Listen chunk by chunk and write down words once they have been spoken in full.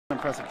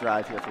Impressive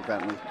drive here for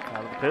Bentley.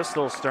 Out of the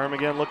pistol, Sturm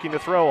again looking to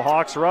throw.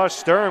 Hawks rush,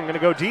 Sturm going to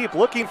go deep,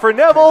 looking for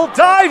Neville.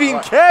 Diving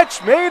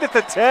catch made at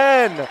the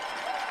 10.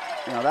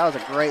 You know, that was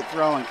a great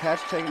throw and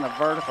catch, taking a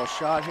vertical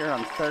shot here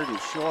on 3rd and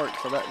short.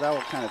 So that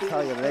will kind of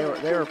tell you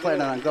they were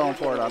planning on going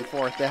for it on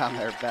 4th down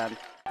there, Ben.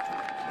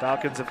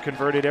 Falcons have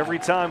converted every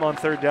time on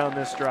 3rd down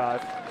this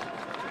drive.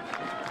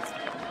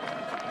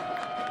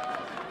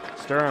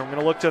 Sturm going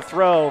to look to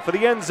throw for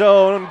the end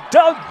zone.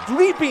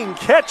 Leaping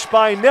catch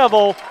by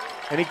Neville,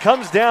 and he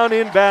comes down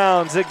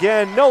inbounds.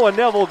 Again, Noah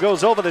Neville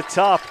goes over the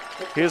top.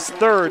 His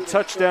 3rd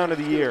touchdown of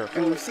the year.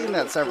 And we've seen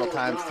that several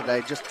times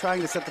today, just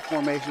trying to set the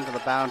formation to the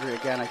boundary.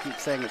 Again, I keep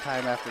saying it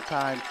time after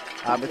time.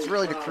 It's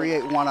really to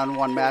create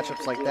one-on-one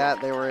matchups like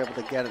that. They were able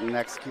to get it and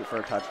execute for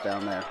a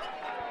touchdown there.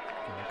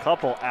 A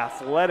couple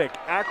athletic,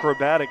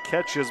 acrobatic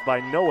catches by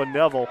Noah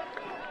Neville.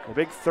 A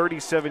big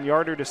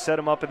 37-yarder to set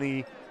him up in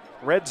the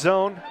red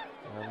zone.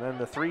 And then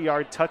the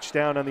 3-yard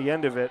touchdown on the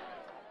end of it.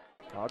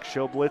 Hawks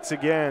show blitz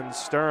again.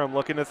 Sturm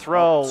looking to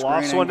throw.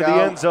 Lost one to the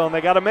end zone.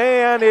 They got a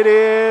man. It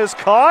is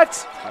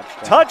caught.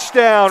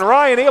 Touchdown.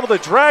 Ryan able to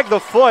drag the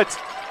foot.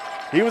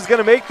 He was going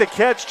to make the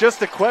catch.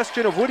 Just a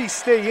question of would he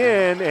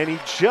stay in, and he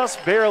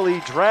just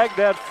barely dragged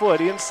that foot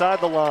inside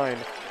the line.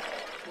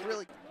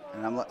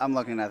 And I'm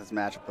looking at this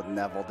matchup with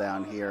Neville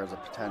down here as a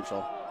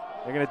potential.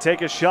 They're going to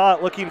take a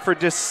shot looking for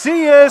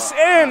DeCius,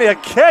 and a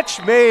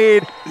catch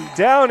made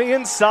down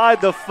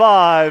inside the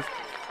 5.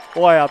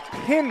 Boy, a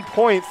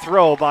pinpoint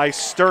throw by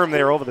Sturm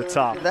there over the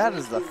top. That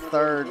is the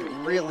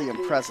 3rd really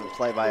impressive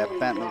play by a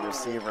Bentley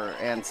receiver,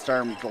 and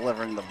Sturm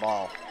delivering the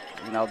ball.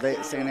 You know,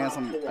 Saint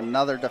Anselm,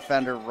 another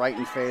defender right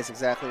in face,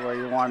 exactly where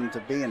you want him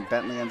to be, and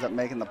Bentley ends up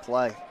making the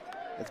play.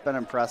 It's been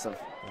impressive.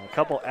 A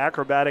couple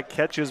acrobatic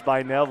catches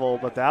by Neville,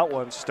 but that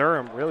one,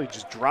 Sturm really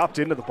just dropped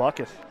into the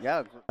bucket.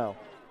 Yeah.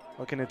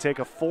 Looking to take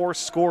a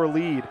 4-score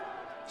lead.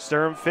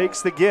 Sturm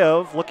fakes the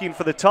give, looking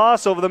for the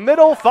toss over the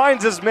middle,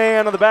 finds his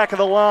man on the back of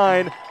the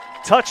line.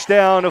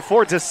 Touchdown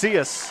for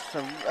DeCius.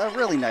 A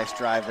really nice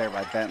drive there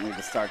by Bentley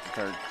to start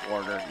the 3rd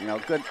quarter. You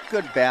know,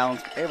 good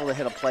balance, able to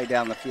hit a play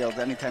down the field.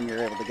 Anytime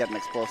you're able to get an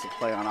explosive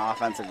play on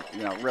offense, it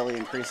really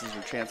increases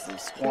your chances of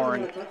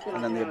scoring,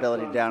 and then the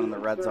ability down in the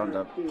red zone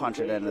to punch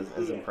it in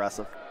is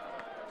impressive.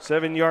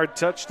 7-yard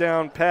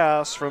touchdown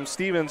pass from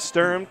Steven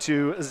Sturm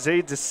to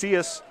Zay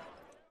DeCius.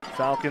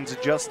 Falcons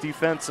adjust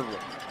defensively.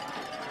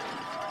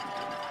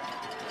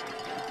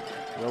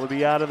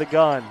 Willoughby out of the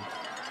gun.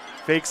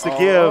 Fakes the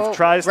give,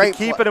 tries to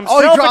keep it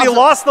himself, and he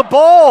lost the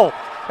ball.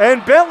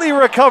 And Bentley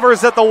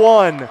recovers at the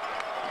 1.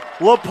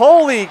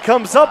 Lapoli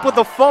comes up with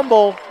the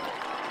fumble.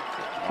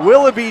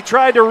 Willoughby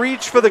tried to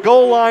reach for the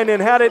goal line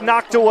and had it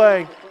knocked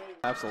away.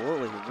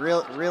 Absolutely,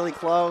 really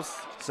close.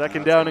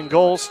 2nd down and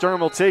goal, Sturm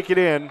will take it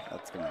in.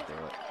 That's going to do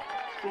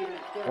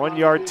it.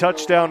 1-yard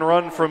touchdown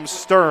run from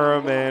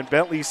Sturm, and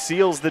Bentley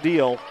seals the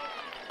deal.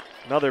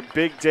 Another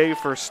big day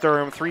for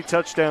Sturm, 3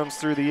 touchdowns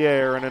through the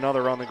air and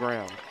another on the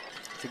ground.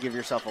 To give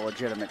yourself a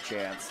legitimate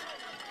chance.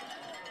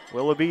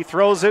 Willoughby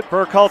throws it.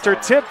 Burkhalter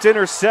tipped,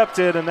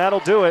 intercepted, and that'll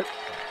do it.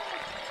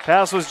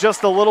 Pass was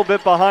just a little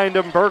bit behind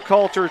him.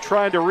 Burkhalter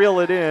trying to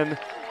reel it in,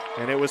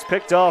 and it was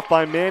picked off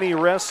by Manny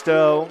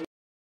Resto.